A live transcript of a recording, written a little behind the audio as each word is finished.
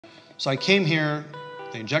So I came here,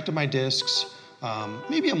 they injected my discs.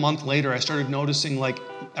 Maybe a month later, I started noticing like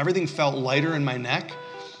everything felt lighter in my neck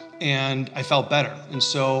and I felt better. And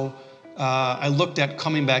so I looked at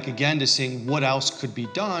coming back again to seeing what else could be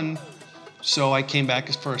done. So I came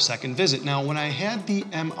back for a second visit. Now, when I had the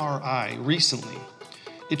MRI recently,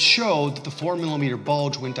 it showed that the 4mm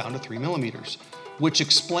bulge went down to 3mm, which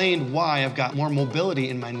explained why I've got more mobility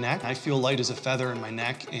in my neck. I feel light as a feather in my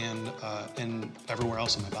neck and everywhere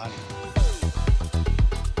else in my body.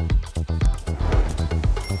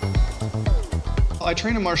 I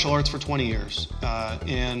trained in martial arts for 20 years,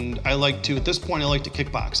 and I like to, at this point, I like to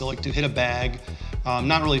kickbox. I like to hit a bag,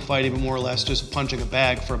 not really fighting, but more or less just punching a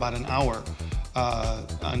bag for about an hour, a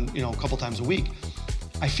couple times a week.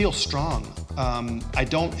 I feel strong. I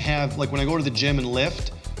don't have, like when I go to the gym and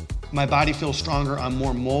lift, my body feels stronger, I'm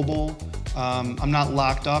more mobile, I'm not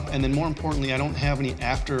locked up, and then more importantly, I don't have any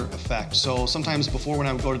after effects. So sometimes before when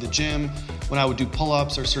I would go to the gym, when I would do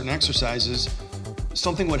pull-ups or certain exercises,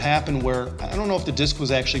 something would happen where, I don't know if the disc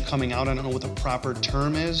was actually coming out, I don't know what the proper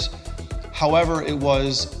term is. However, it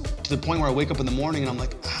was to the point where I wake up in the morning and I'm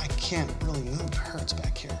like, I can't really move, it hurts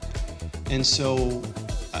back here. And so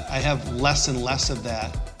I have less and less of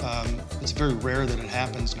that. It's very rare that it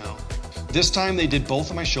happens now. This time they did both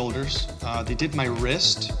of my shoulders, they did my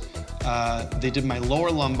wrist, they did my lower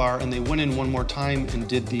lumbar, and they went in one more time and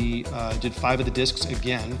did 5 of the discs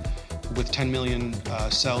again, with 10 million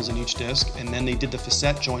cells in each disc, and then they did the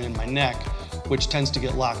facet joint in my neck, which tends to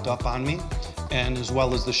get locked up on me, and as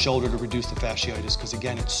well as the shoulder to reduce the fasciitis, because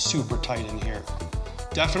again, it's super tight in here.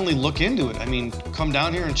 Definitely look into it. I mean, come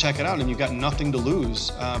down here and check it out, and you've got nothing to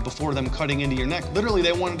lose before them cutting into your neck. Literally,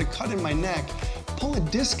 they wanted to cut in my neck, pull a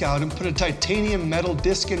disc out, and put a titanium metal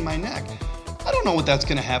disc in my neck. I don't know what that's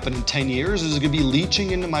gonna happen in 10 years. Is it gonna be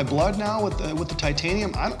leaching into my blood now with the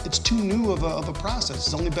titanium? It's too new of a process.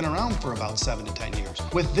 It's only been around for about 7 to 10 years.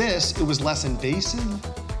 With this, it was less invasive.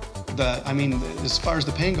 As far as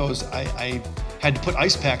the pain goes, I had to put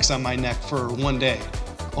ice packs on my neck for 1 day.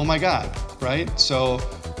 Oh my God, right? So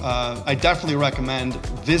I definitely recommend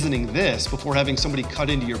visiting this before having somebody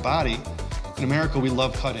cut into your body. In America, we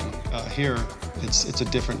love cutting. Here, it's a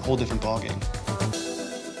whole different ballgame.